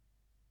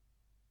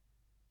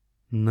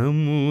न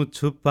मुंह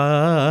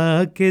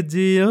छुपा के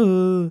जियो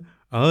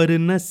और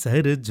न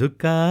सर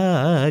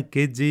झुका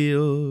के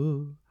जियो,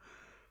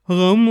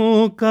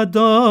 गमों का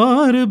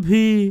दौर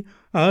भी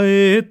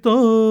आए तो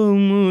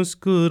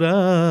मुस्कुरा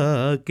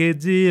के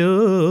जियो,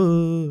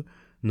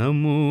 न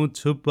मुंह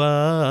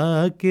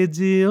छुपा के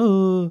जियो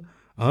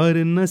और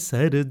न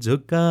सर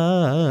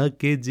झुका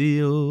के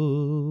जियो।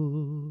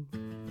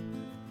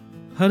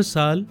 हर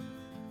साल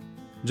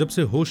जब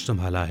से होश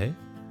संभाला है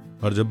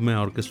और जब मैं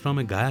ऑर्केस्ट्रा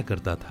में गाया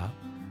करता था,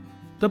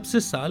 तब से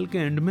साल के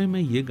एंड में मैं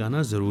ये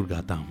गाना जरूर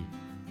गाता हूं।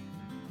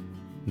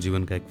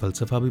 जीवन का एक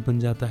फलसफा भी बन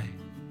जाता है।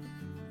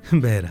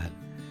 बहरहाल,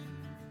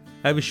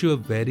 I wish you a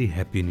very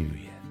happy new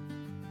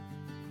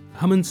year.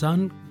 हम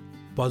इंसान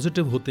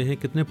पॉजिटिव होते हैं,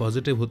 कितने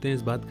पॉजिटिव होते हैं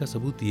इस बात का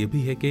सबूत ये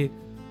भी है कि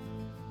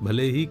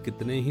भले ही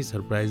कितने ही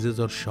सरप्राइजेस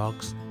और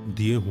शॉक्स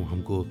दिए हों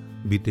हमको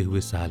बीते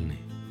हुए साल ने,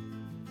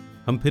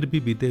 हम फिर भी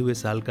बीते हुए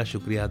साल का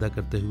शुक्रिया अदा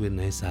करते हुए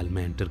नए साल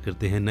में एंटर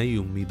करते हैं, नई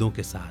उम्मीदों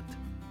के साथ,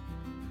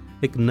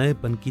 एक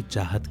नएपन की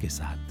चाहत के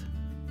साथ,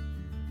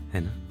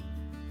 है ना।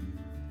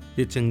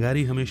 ये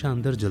चिंगारी हमेशा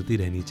अंदर जलती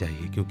रहनी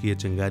चाहिए, क्योंकि ये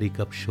चिंगारी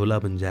कब शोला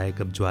बन जाए,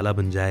 कब ज्वाला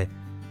बन जाए,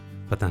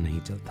 पता नहीं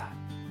चलता।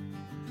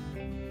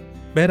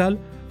 बहरहाल,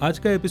 आज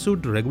का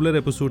एपिसोड रेगुलर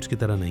एपिसोड्स की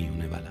तरह नहीं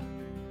होने वाला,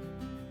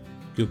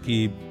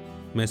 क्योंकि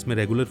मैं इसमें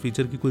रेगुलर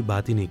फीचर की कोई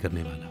बात ही नहीं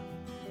करने वाला,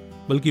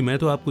 बल्कि मैं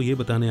तो आपको यह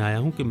बताने आया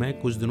हूं कि मैं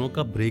कुछ दिनों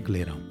का ब्रेक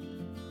ले रहा हूं।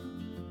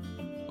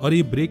 और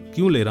ये ब्रेक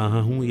क्यों ले रहा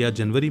हूं, या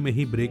जनवरी में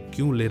ही ब्रेक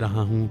क्यों ले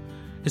रहा हूं,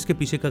 इसके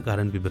पीछे का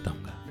कारण भी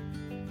बताऊंगा।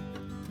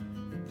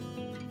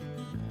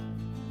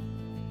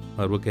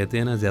 और वो कहते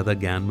हैं ना, ज्यादा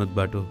ज्ञान मत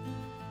बांटो,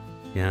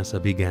 यहां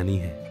सभी ज्ञानी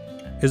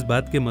हैं। इस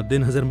बात के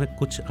मद्देनजर मैं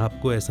कुछ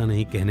आपको ऐसा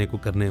नहीं कहने को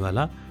करने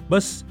वाला,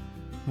 बस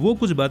वो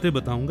कुछ बातें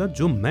बताऊंगा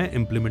जो मैं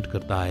इंप्लीमेंट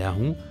करता आया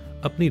हूं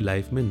अपनी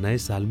लाइफ में नए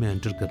साल में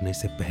एंटर करने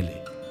से पहले।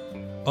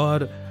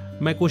 और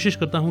मैं कोशिश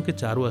करता हूं कि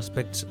चारों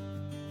एस्पेक्ट्स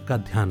का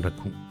ध्यान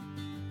रखूं।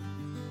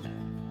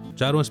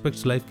 चारों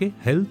एस्पेक्ट्स लाइफ के: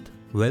 health,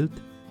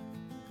 wealth,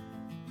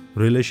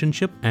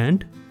 relationship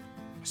and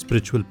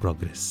spiritual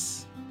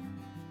progress.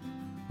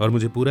 और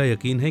मुझे पूरा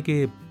यकीन है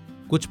कि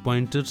कुछ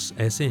पॉइंटर्स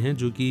ऐसे हैं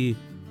जो कि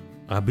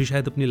आप भी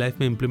शायद अपनी लाइफ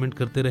में इंप्लीमेंट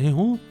करते रहे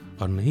हों,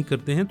 और नहीं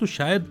करते हैं तो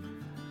शायद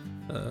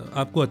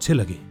आपको अच्छे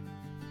लगे।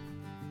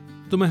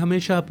 तो मैं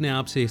हमेशा अपने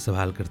आप से ये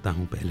सवाल करता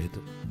हूं पहले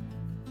तो,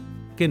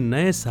 कि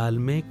नए साल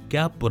में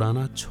क्या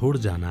पुराना छोड़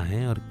जाना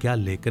है और क्या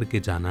लेकर के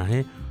जाना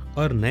है,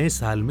 और नए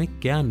साल में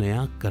क्या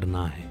नया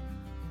करना है।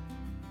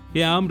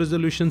 ये आम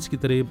रेजोल्यूशंस की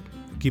तरह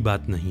की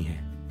बात नहीं है,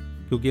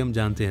 क्योंकि हम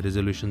जानते हैं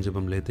रेजोल्यूशन जब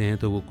हम लेते हैं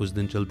तो वो कुछ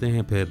दिन चलते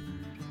हैं, फिर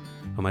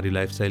हमारी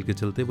लाइफस्टाइल के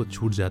चलते वो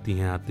छूट जाती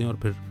हैं, आते हैं, और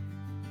फिर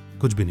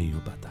कुछ भी नहीं हो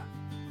पाता।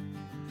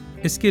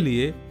 इसके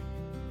लिए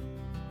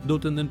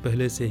 2-3 दिन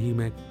पहले से ही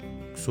मैं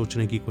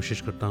सोचने की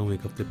कोशिश करता हूं,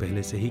 1 हफ्ते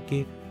पहले से ही,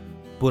 कि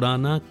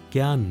पुराना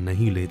क्या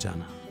नहीं ले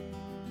जाना।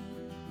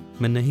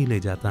 मैं नहीं ले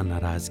जाता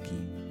नाराजगी,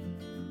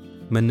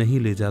 मैं नहीं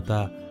ले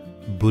जाता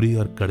बुरी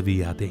और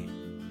कड़वी यादें,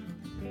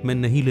 मैं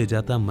नहीं ले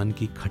जाता मन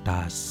की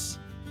खटास,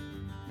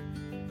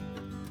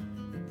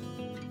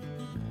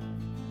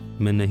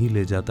 मैं नहीं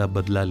ले जाता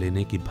बदला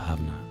लेने की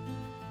भावना।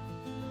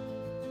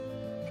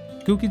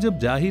 क्योंकि जब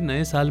जा ही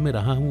नए साल में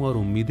रहा हूं और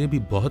उम्मीदें भी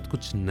बहुत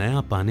कुछ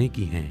नया पाने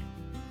की हैं,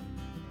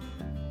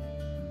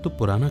 तो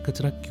पुराना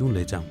कचरा क्यों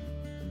ले जाऊं,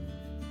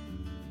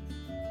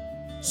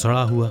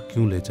 सड़ा हुआ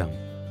क्यों ले जाऊं।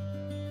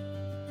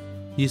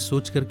 ये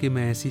सोच करके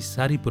मैं ऐसी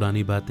सारी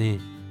पुरानी बातें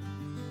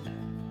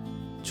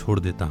छोड़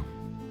देता हूं।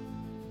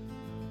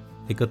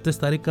 31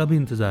 तारीख का भी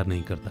इंतजार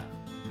नहीं करता।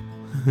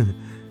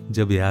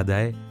 जब याद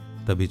आए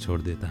तभी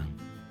छोड़ देता हूं।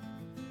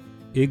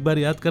 एक बार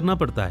याद करना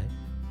पड़ता है,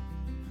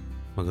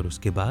 मगर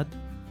उसके बाद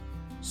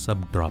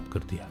सब ड्रॉप कर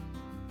दिया।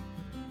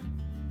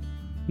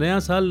 नया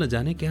साल न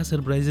जाने क्या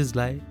सरप्राइजेस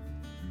लाए,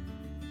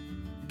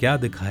 क्या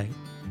दिखाए,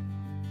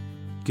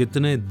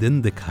 कितने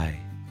दिन दिखाए।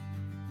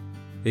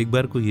 एक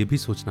बार को यह भी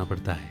सोचना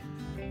पड़ता है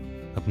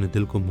अपने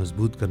दिल को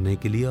मजबूत करने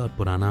के लिए और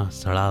पुराना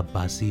सड़ा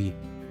बासी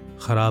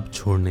खराब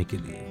छोड़ने के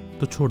लिए,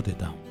 तो छोड़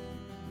देता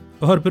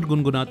हूं और फिर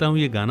गुनगुनाता हूं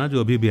ये गाना जो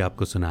अभी भी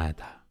आपको सुनाया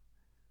था।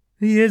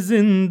 ये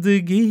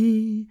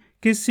जिंदगी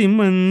किसी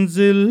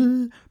मंजिल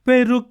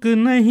पे रुक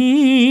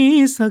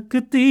नहीं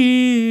सकती,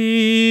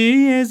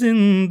 ये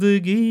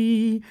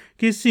जिंदगी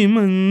किसी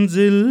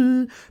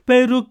मंजिल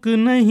पे रुक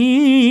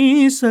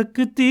नहीं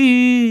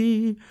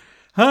सकती,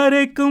 हर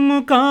एक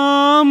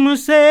मुकाम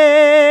से,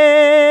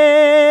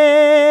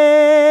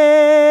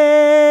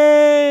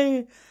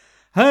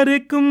 हर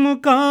एक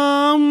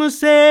मुकाम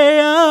से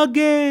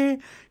आगे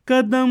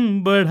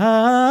कदम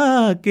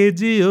बढ़ा के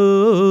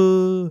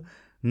जियो,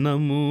 न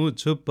मुंह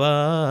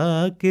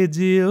छुपा के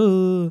जियो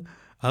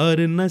और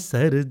न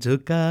सर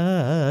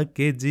झुका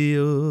के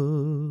जियो।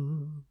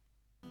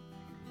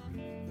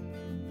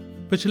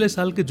 पिछले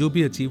साल के जो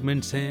भी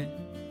अचीवमेंट्स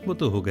हैं वो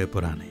तो हो गए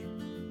पुराने।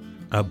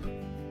 अब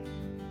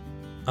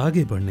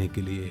आगे बढ़ने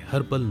के लिए,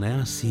 हर पल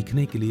नया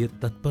सीखने के लिए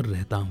तत्पर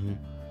रहता हूं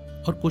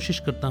और कोशिश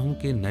करता हूं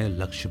कि नए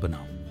लक्ष्य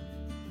बनाऊं।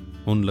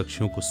 उन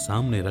लक्ष्यों को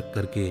सामने रख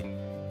करके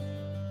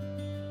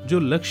जो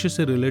लक्ष्य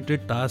से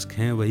रिलेटेड टास्क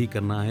हैं वही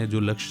करना है, जो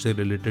लक्ष्य से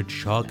रिलेटेड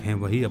शौक हैं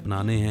वही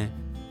अपनाने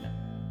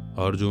हैं,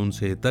 और जो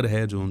उनसे इतर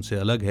है, जो उनसे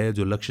अलग है,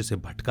 जो लक्ष्य से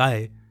भटका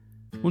है,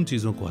 उन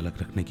चीजों को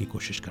अलग रखने की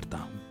कोशिश करता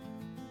हूं।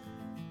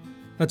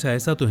 अच्छा,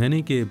 ऐसा तो है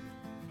नहीं कि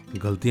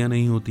गलतियां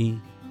नहीं होती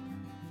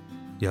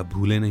या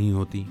भूलें नहीं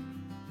होती।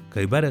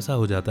 कई बार ऐसा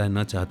हो जाता है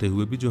ना चाहते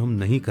हुए भी जो हम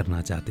नहीं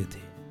करना चाहते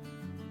थे।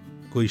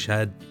 कोई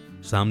शायद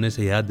सामने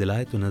से याद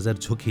दिलाए तो नजर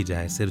झुक ही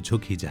जाए, सिर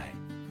झुक ही जाए।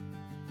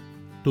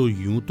 तो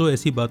यूं तो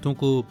ऐसी बातों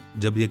को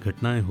जब ये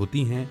घटनाएं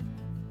होती हैं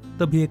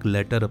तभी एक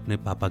लेटर अपने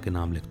पापा के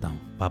नाम लिखता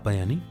हूं। पापा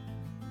यानी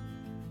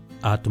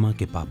आत्मा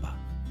के पापा,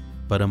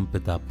 परम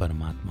पिता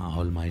परमात्मा,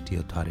 ऑलमाइटी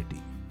अथॉरिटी।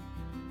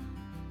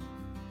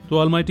 तो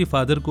ऑलमाइटी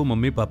फादर को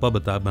मम्मी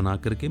पापा बना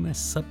करके मैं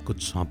सब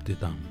कुछ सौंप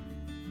देता हूं,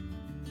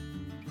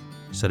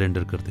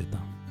 सरेंडर कर देता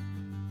हूं।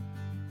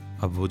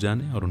 अब वो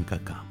जाने और उनका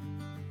काम।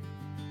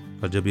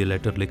 और जब ये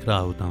लेटर लिख रहा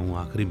होता हूं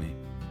आखिरी में,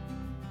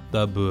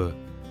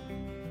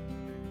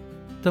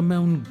 तब मैं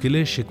उन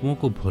गिले शिकवों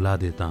को भुला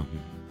देता हूं।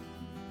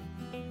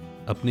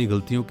 अपनी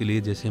गलतियों के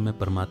लिए जैसे मैं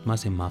परमात्मा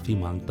से माफी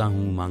मांगता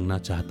हूं, मांगना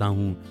चाहता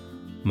हूं,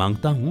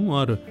 मांगता हूं,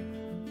 और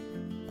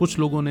कुछ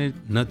लोगों ने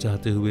न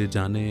चाहते हुए,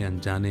 जाने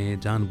अनजाने,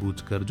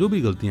 जानबूझकर जो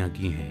भी गलतियां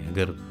की हैं,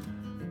 अगर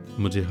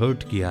मुझे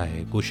हर्ट किया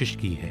है, कोशिश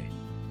की है,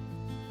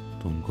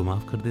 तो उनको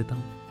माफ कर देता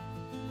हूं।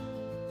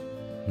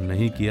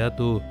 नहीं किया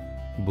तो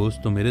बोझ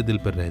तो मेरे दिल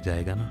पर रह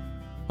जाएगा ना,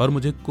 और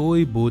मुझे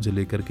कोई बोझ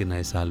लेकर के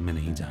नए साल में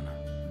नहीं जाना।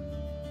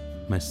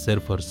 मैं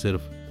सिर्फ और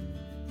सिर्फ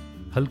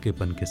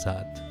हल्केपन के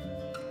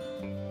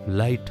साथ,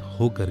 लाइट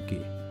हो करके,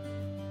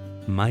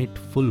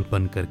 माइंडफुल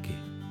बन करके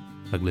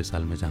अगले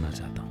साल में जाना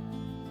चाहता हूं।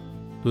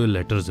 तो ये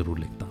लेटर जरूर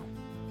लिखता हूं।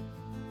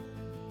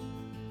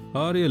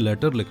 और ये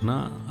लेटर लिखना,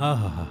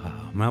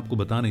 हा, मैं आपको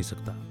बता नहीं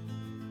सकता।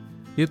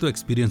 ये तो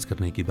एक्सपीरियंस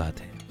करने की बात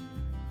है।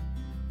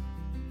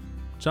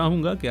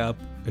 चाहूंगा कि आप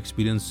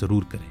एक्सपीरियंस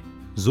जरूर करें,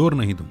 जोर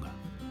नहीं दूंगा।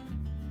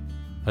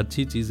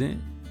 अच्छी चीजें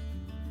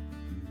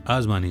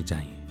आजमानी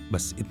चाहिए,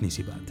 बस इतनी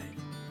सी बात है।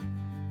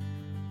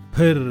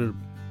 फिर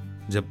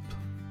जब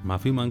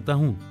माफी मांगता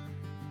हूं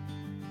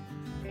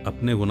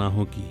अपने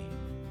गुनाहों की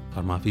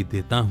और माफी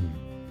देता हूं,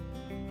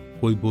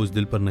 कोई बोझ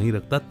दिल पर नहीं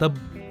रखता, तब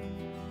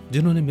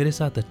जिन्होंने मेरे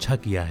साथ अच्छा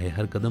किया है,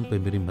 हर कदम पे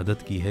मेरी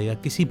मदद की है, या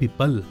किसी भी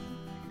पल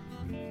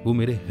वो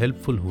मेरे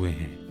हेल्पफुल हुए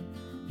हैं,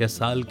 या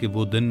साल के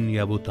वो दिन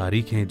या वो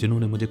तारीखें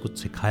जिन्होंने मुझे कुछ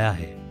सिखाया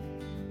है,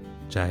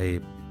 चाहे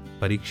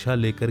परीक्षा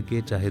लेकर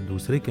के, चाहे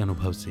दूसरे के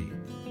अनुभव से,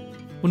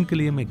 उनके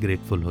लिए मैं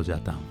ग्रेटफुल हो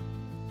जाता हूं।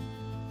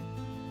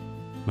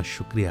 मैं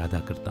शुक्रिया अदा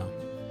करता हूं,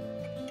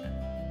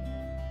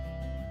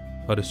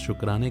 और इस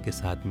शुक्राने के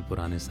साथ में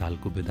पुराने साल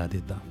को विदा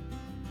देता हूं,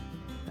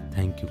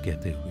 थैंक यू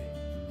कहते हुए।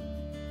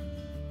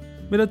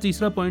 मेरा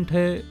तीसरा पॉइंट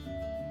है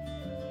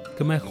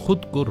कि मैं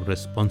खुद को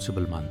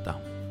रिस्पॉन्सिबल मानता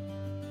हूं।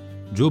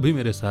 जो भी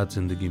मेरे साथ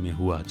जिंदगी में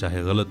हुआ,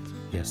 चाहे गलत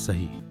या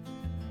सही,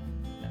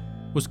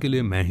 उसके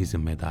लिए मैं ही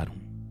जिम्मेदार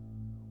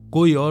हूं।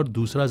 कोई और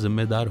दूसरा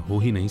जिम्मेदार हो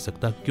ही नहीं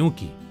सकता,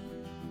 क्योंकि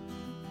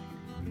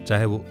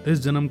चाहे वो इस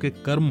जन्म के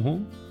कर्म हो,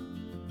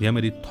 या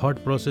मेरी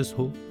थॉट प्रोसेस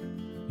हो,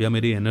 या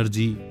मेरी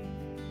एनर्जी,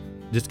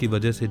 जिसकी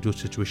वजह से जो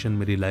सिचुएशन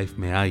मेरी लाइफ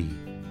में आई,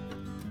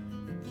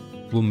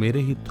 वो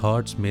मेरे ही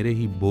थॉट्स, मेरे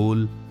ही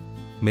बोल,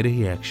 मेरे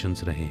ही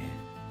एक्शंस रहे हैं,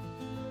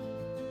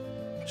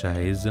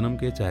 चाहे इस जन्म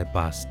के, चाहे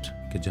पास्ट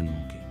के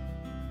जन्मों के।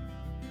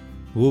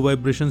 वो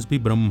वाइब्रेशंस भी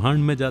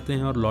ब्रह्मांड में जाते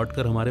हैं और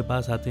लौटकर हमारे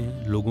पास आते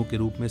हैं, लोगों के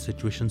रूप में,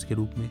 सिचुएशंस के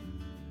रूप में,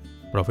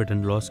 प्रॉफिट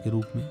एंड लॉस के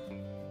रूप में।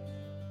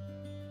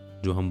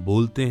 जो हम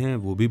बोलते हैं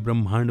वो भी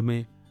ब्रह्मांड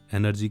में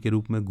एनर्जी के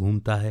रूप में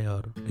घूमता है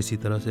और इसी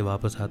तरह से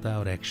वापस आता है,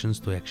 और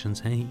एक्शंस तो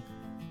एक्शंस हैं ही।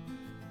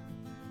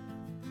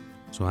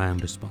 So I am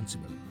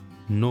responsible,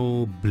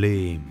 no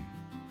blame.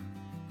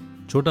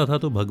 छोटा था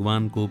तो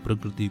भगवान को,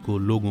 प्रकृति को,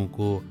 लोगों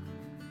को,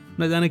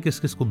 न जाने किस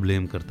किस को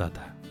ब्लेम करता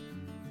था,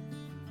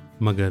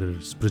 मगर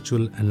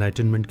स्पिरिचुअल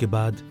एनलाइटनमेंट के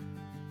बाद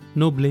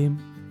नो ब्लेम,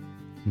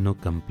 नो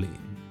कंप्लेन।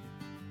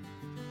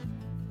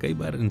 कई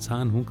बार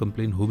इंसान हूं,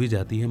 कंप्लेन हो भी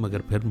जाती है,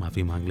 मगर फिर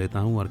माफी मांग लेता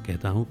हूं और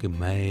कहता हूं कि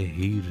मैं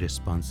ही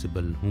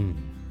रिस्पॉन्सिबल हूं।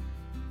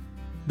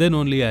 Then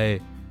only I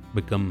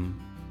become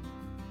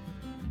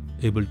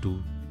able to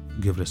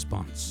give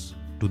response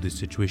to the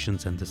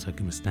situations and the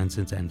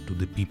circumstances and to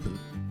the people,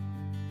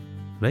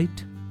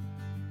 right.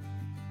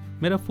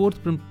 मेरा फोर्थ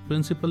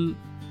प्रिंसिपल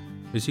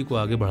इसी को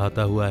आगे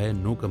बढ़ाता हुआ है,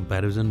 no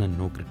comparison and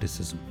no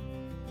criticism.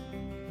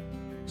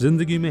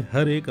 जिंदगी में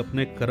हर एक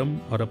अपने कर्म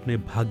और अपने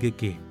भाग्य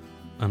के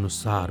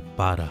अनुसार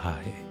पा रहा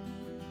है।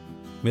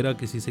 मेरा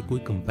किसी से कोई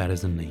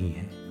कंपैरिजन नहीं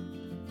है,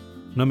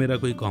 न मेरा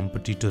कोई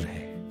कॉम्पिटिटर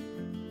है।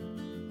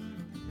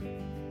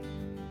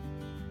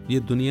 ये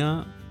दुनिया,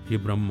 ये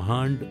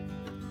ब्रह्मांड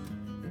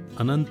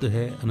अनंत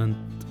है,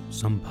 अनंत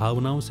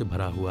संभावनाओं से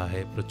भरा हुआ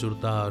है,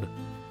 प्रचुरता और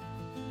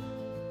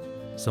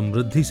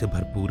समृद्धि से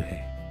भरपूर है।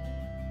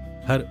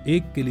 हर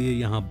एक के लिए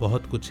यहां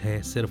बहुत कुछ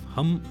है, सिर्फ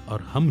हम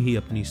और हम ही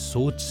अपनी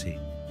सोच से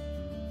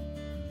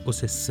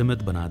उसे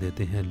सीमित बना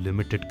देते हैं,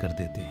 लिमिटेड कर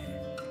देते हैं।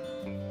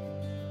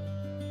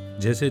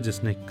 जैसे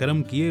जिसने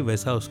कर्म किए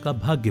वैसा उसका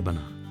भाग्य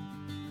बना।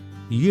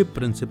 ये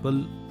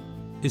प्रिंसिपल,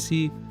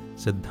 इसी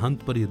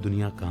सिद्धांत पर यह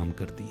दुनिया काम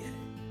करती है।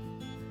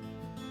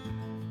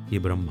 ये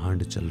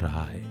ब्रह्मांड चल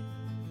रहा है।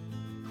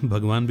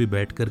 भगवान भी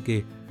बैठ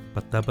करके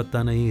पत्ता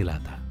पत्ता नहीं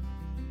हिलाता।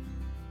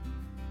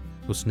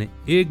 उसने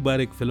एक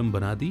बार एक फिल्म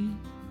बना दी,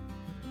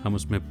 हम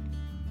उसमें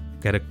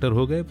कैरेक्टर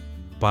हो गए,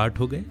 पार्ट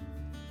हो गए,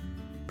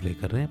 प्ले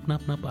कर रहे हैं अपना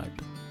अपना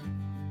पार्ट।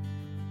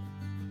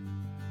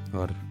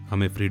 और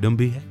हमें फ्रीडम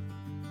भी है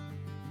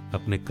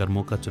अपने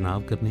कर्मों का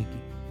चुनाव करने की,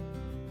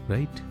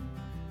 right?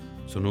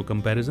 So no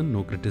comparison,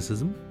 no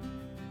criticism.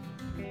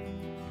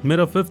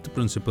 मेरा 5th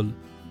प्रिंसिपल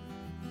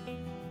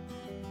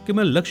कि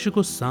मैं लक्ष्य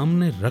को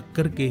सामने रख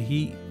करके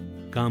ही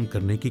काम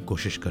करने की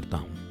कोशिश करता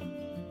हूं।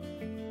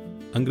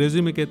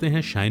 अंग्रेजी में कहते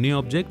हैं शाइनी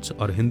ऑब्जेक्ट्स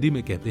और हिंदी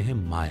में कहते हैं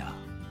माया।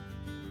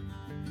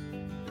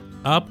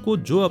 आपको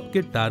जो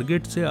आपके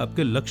टारगेट से,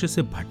 आपके लक्ष्य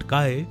से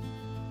भटकाए,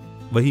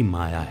 वही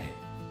माया है,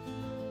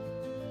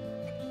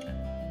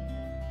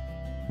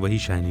 वही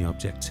शाइनी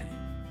ऑब्जेक्ट्स हैं।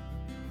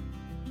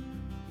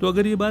 तो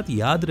अगर ये बात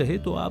याद रहे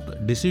तो आप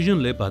डिसीजन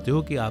ले पाते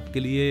हो कि आपके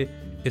लिए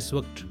इस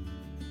वक्त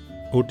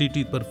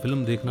OTT पर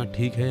फिल्म देखना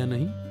ठीक है या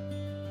नहीं,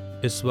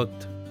 इस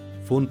वक्त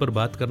फोन पर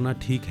बात करना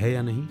ठीक है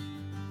या नहीं,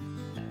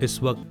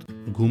 इस वक्त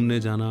घूमने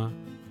जाना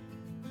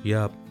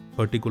या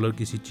पर्टिकुलर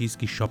किसी चीज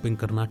की शॉपिंग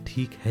करना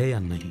ठीक है या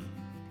नहीं।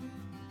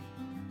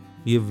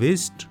 ये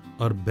वेस्ट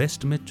और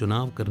बेस्ट में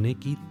चुनाव करने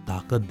की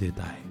ताकत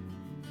देता है।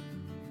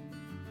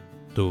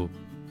 तो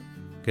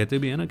कहते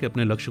भी है ना कि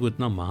अपने लक्ष्य को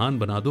इतना महान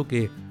बना दो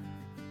कि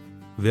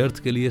व्यर्थ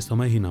के लिए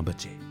समय ही ना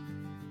बचे।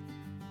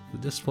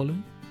 Just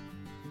following.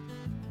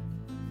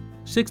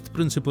 6th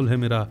प्रिंसिपल है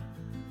मेरा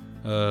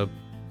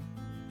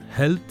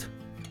हेल्थ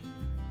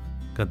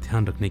का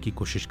ध्यान रखने की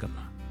कोशिश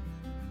करना,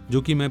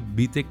 जो कि मैं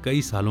बीते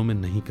कई सालों में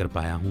नहीं कर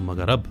पाया हूं,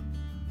 मगर अब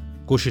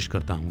कोशिश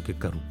करता हूं कि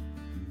करूं।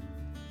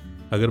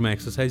 अगर मैं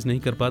एक्सरसाइज नहीं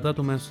कर पाता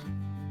तो मैं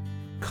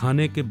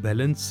खाने के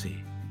बैलेंस से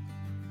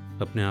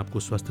अपने आप को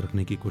स्वस्थ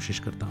रखने की कोशिश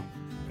करता हूं,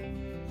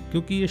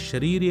 क्योंकि ये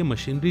शरीर, ये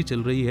मशीनरी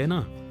चल रही है ना,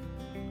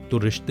 तो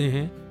रिश्ते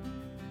हैं,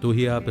 तो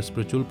ही आप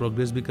स्पिरिचुअल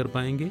प्रोग्रेस भी कर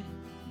पाएंगे,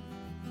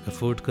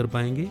 एफर्ट कर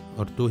पाएंगे,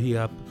 और तो ही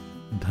आप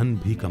धन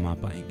भी कमा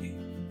पाएंगे।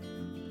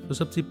 तो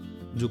सबसे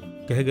जो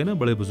कह गए ना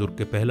बड़े बुजुर्ग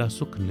के, पहला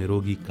सुख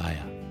निरोगी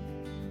काया।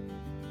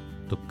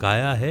 तो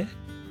काया है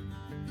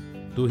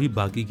तो ही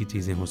बाकी की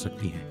चीजें हो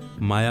सकती हैं।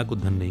 माया को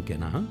धन नहीं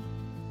कहना, हाँ,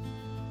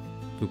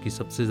 क्योंकि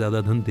सबसे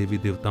ज्यादा धन देवी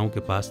देवताओं के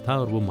पास था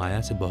और वो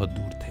माया से बहुत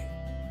दूर थे।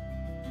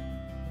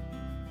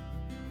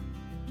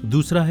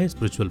 दूसरा है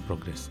स्पिरिचुअल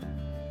प्रोग्रेस।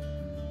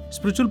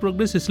 स्पिरिचुअल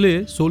प्रोग्रेस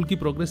इसलिए, सोल की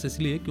प्रोग्रेस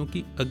इसलिए,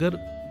 क्योंकि अगर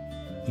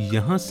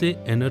यहां से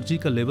एनर्जी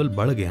का लेवल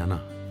बढ़ गया ना,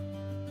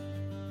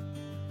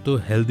 तो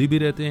हेल्दी भी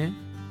रहते हैं।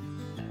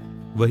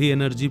 वही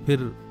एनर्जी फिर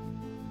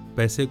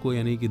पैसे को,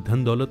 यानी कि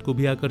धन दौलत को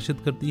भी आकर्षित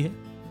करती है,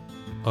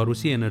 और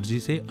उसी एनर्जी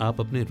से आप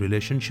अपने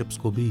रिलेशनशिप्स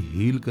को भी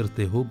हील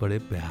करते हो, बड़े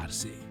प्यार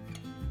से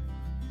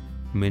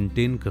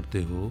मेंटेन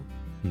करते हो,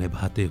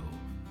 निभाते हो।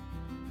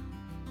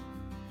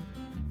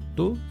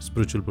 तो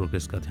स्पिरिचुअल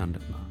प्रोग्रेस का ध्यान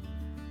रखना।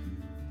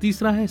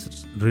 तीसरा है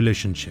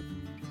रिलेशनशिप।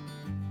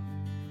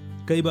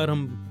 कई बार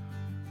हम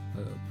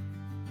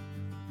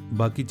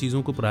बाकी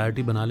चीजों को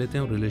प्रायोरिटी बना लेते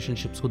हैं और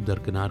रिलेशनशिप्स को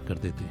दरकिनार कर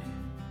देते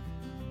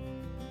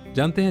हैं।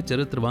 जानते हैं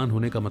चरित्रवान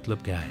होने का मतलब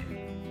क्या है?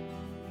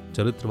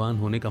 चरित्रवान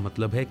होने का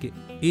मतलब है कि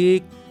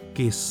एक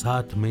के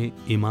साथ में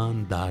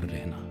ईमानदार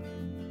रहना,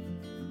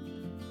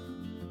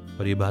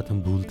 और ये बात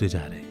हम भूलते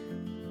जा रहे हैं।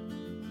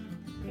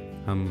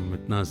 हम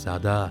इतना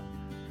ज्यादा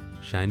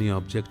शाइनी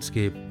ऑब्जेक्ट्स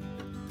के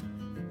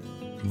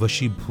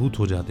वशीभूत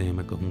हो जाते हैं,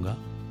 मैं कहूंगा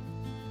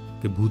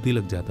कि भूत ही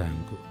लग जाता है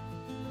हमको।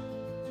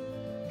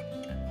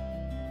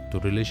 तो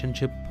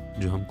रिलेशनशिप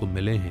जो हमको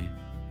मिले हैं,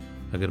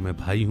 अगर मैं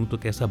भाई हूं तो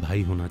कैसा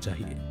भाई होना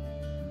चाहिए,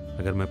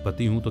 अगर मैं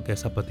पति हूं तो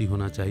कैसा पति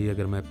होना चाहिए,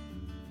 अगर मैं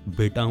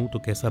बेटा हूं तो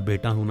कैसा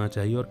बेटा होना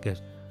चाहिए, और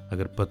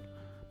अगर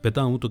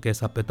पिता हूं तो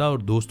कैसा पिता,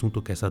 और दोस्त हूं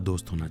तो कैसा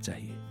दोस्त होना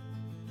चाहिए।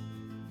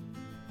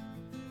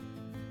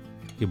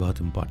 ये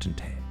बहुत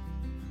इंपॉर्टेंट है।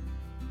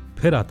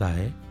 फिर आता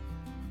है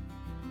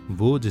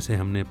वो जिसे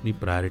हमने अपनी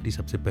प्रायोरिटी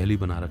सबसे पहली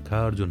बना रखा,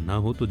 और जो ना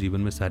हो तो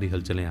जीवन में सारी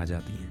हलचलें आ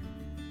जाती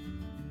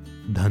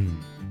हैं। धन,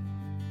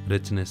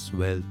 रिचनेस,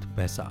 वेल्थ,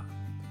 पैसा।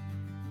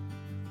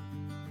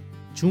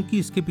 चूंकि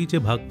इसके पीछे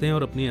भागते हैं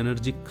और अपनी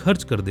एनर्जी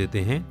खर्च कर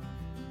देते हैं,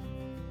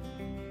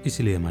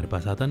 इसलिए हमारे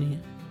पास आता नहीं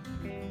है।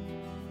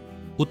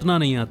 उतना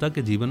नहीं आता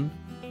कि जीवन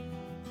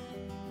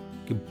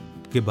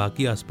के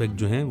बाकी एस्पेक्ट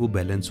जो हैं वो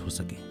बैलेंस हो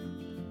सके,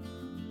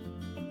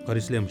 और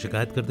इसलिए हम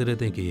शिकायत करते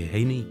रहते हैं कि ये है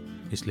ही नहीं,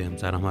 इसलिए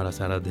हमारा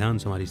सारा ध्यान,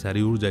 हमारी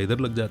सारी ऊर्जा इधर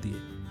लग जाती है।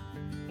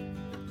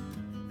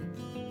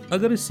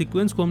 अगर इस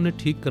सीक्वेंस को हमने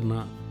ठीक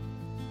करना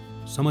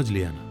समझ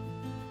लिया ना,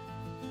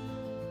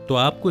 तो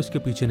आपको इसके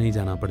पीछे नहीं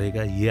जाना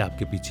पड़ेगा, ये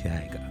आपके पीछे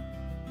आएगा।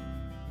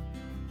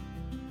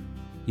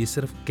 ये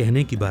सिर्फ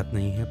कहने की बात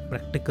नहीं है,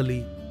 प्रैक्टिकली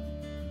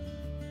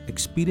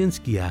एक्सपीरियंस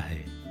किया है,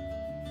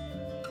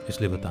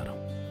 इसलिए बता रहा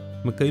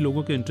हूं। मैं कई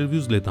लोगों के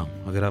इंटरव्यूज लेता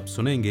हूं, अगर आप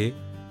सुनेंगे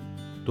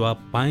तो आप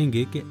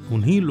पाएंगे कि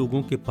उन्हीं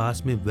लोगों के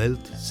पास में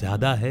वेल्थ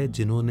ज्यादा है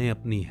जिन्होंने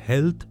अपनी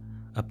हेल्थ,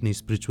 अपनी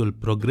स्पिरिचुअल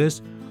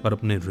प्रोग्रेस और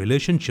अपने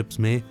रिलेशनशिप्स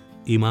में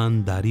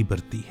ईमानदारी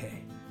बरती है।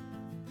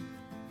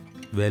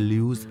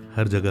 वैल्यूज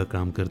हर जगह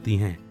काम करती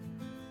हैं,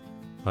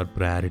 और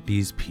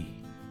प्रायोरिटीज भी।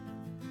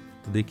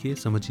 तो देखिए,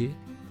 समझिए।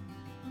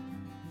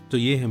 तो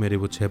ये है मेरे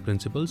वो 6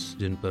 प्रिंसिपल्स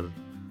जिन पर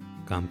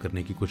काम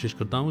करने की कोशिश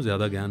करता हूँ।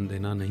 ज़्यादा ज्ञान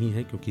देना नहीं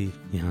है क्योंकि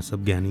यहाँ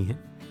सब ज्ञानी हैं।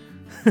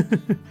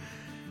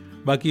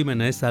 बाकी मैं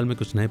नए साल में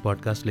कुछ नए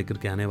पॉडकास्ट लेकर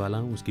के आने वाला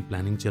हूँ, उसकी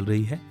प्लानिंग चल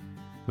रही है,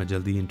 मैं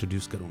जल्दी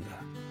इंट्रोड्यूस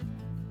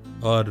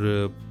करूँगा। और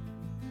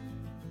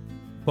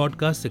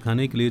पॉडकास्ट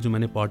सिखाने के लिए जो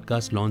मैंने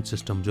पॉडकास्ट लॉन्च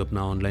सिस्टम जो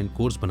अपना ऑनलाइन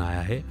कोर्स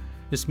बनाया है,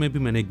 इसमें भी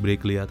मैंने एक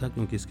ब्रेक लिया था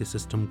क्योंकि इसके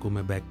सिस्टम को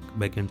मैं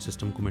बैक एंड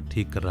सिस्टम को मैं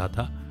ठीक कर रहा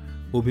था।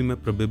 वो भी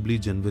मैं प्रोबेबली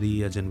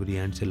जनवरी या जनवरी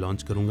एंड से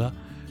लॉन्च करूँगा,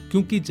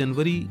 क्योंकि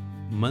जनवरी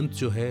मंथ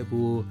जो है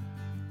वो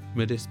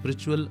मेरे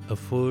स्पिरिचुअल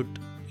एफर्ट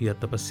या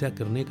तपस्या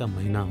करने का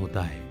महीना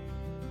होता है।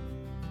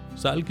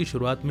 साल की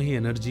शुरुआत में ही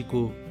एनर्जी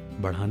को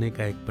बढ़ाने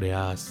का एक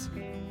प्रयास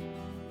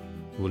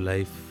वो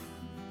लाइफ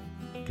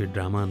के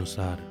ड्रामा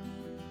अनुसार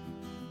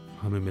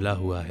हमें मिला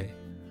हुआ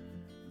है।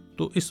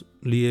 तो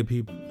इसलिए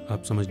भी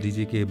आप समझ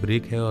लीजिए कि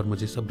ब्रेक है और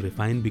मुझे सब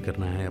रिफाइन भी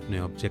करना है, अपने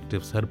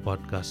ऑब्जेक्टिव्स, हर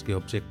पॉडकास्ट के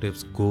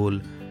ऑब्जेक्टिव्स,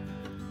 गोल,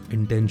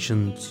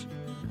 इंटेंशंस,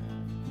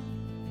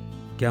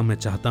 क्या मैं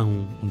चाहता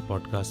हूँ उन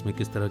पॉडकास्ट में,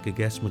 किस तरह के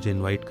गेस्ट मुझे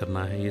इनवाइट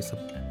करना है, ये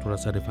सब थोड़ा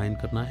सा रिफाइन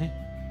करना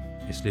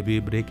है, इसलिए भी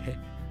ब्रेक है।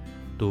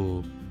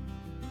 तो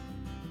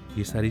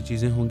ये सारी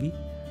चीज़ें होंगी।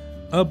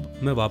 अब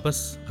मैं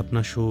वापस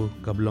अपना शो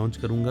कब लॉन्च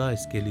करूँगा,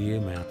 इसके लिए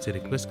मैं आपसे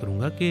रिक्वेस्ट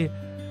करूँगा कि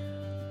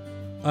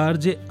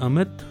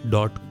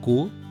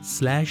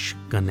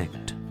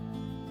rjamit.co/connect,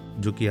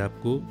 जो कि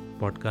आपको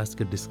पॉडकास्ट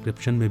के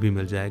डिस्क्रिप्शन में भी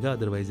मिल जाएगा,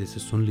 अदरवाइज इसे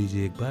सुन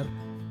लीजिए एक बार।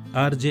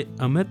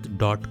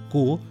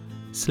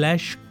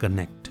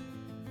 rjamit.co/connect,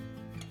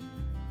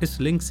 इस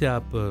लिंक से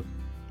आप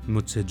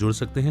मुझसे जुड़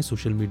सकते हैं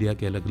सोशल मीडिया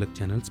के अलग अलग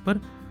चैनल्स पर,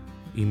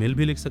 ईमेल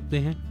भी लिख सकते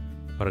हैं।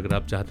 और अगर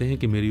आप चाहते हैं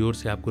कि मेरी ओर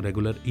से आपको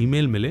रेगुलर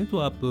ईमेल मिले तो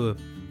आप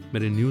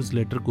मेरे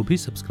न्यूज़लेटर को भी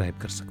सब्सक्राइब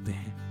कर सकते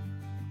हैं।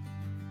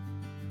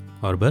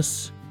 और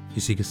बस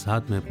इसी के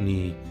साथ मैं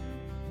अपनी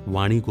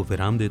वाणी को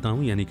विराम देता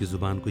हूँ, यानी कि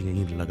जुबान को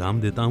यहीं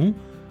लगाम देता हूँ,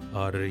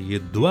 और ये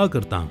दुआ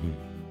करता हूँ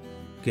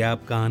कि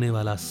आपका आने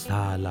वाला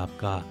साल,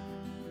 आपका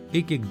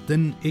एक एक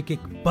दिन, एक एक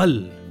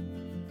पल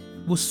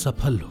वो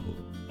सफल हो,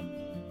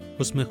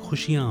 उसमें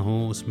खुशियां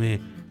हो, उसमें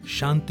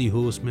शांति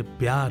हो, उसमें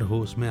प्यार हो,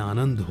 उसमें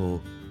आनंद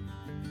हो,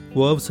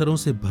 वो अवसरों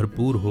से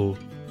भरपूर हो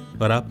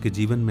और आपके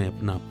जीवन में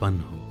अपनापन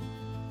हो,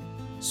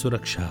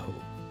 सुरक्षा हो।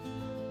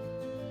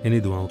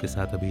 इन्हीं दुआओं के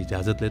साथ अभी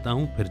इजाजत लेता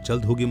हूं, फिर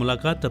जल्द होगी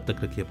मुलाकात। तब तक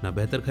रखिए अपना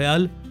बेहतर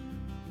ख्याल।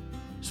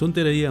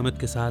 सुनते रहिए अमित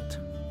के साथ,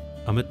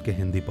 अमित के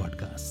हिंदी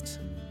पॉडकास्ट।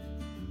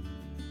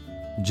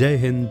 जय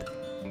हिंद,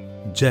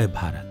 जय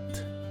भारत।